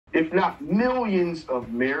if not millions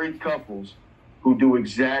of married couples who do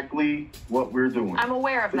exactly what we're doing. I'm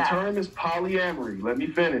aware of that. The term is polyamory. Let me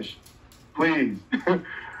finish, please.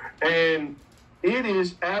 And it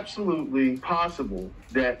is absolutely possible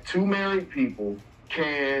that two married people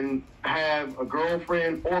can have a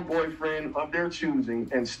girlfriend or boyfriend of their choosing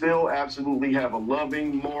and still absolutely have a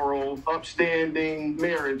loving, moral, upstanding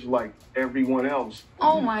marriage like everyone else.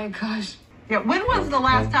 Oh my gosh. Yeah, when was the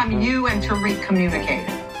last time you and Tarik communicated?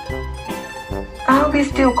 We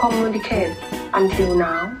still communicate until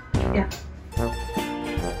now. Yeah.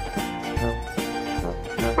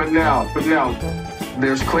 But now,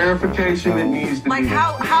 there's clarification that needs to Like be.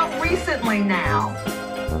 how recently now?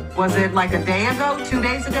 Was it like a day ago, 2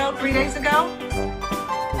 days ago, 3 days ago?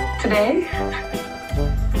 Today?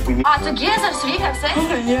 Together, so you have sex?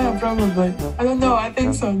 Yeah, probably. I don't know. I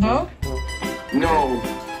think so, no? No,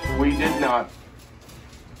 we did not.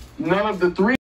 None of the three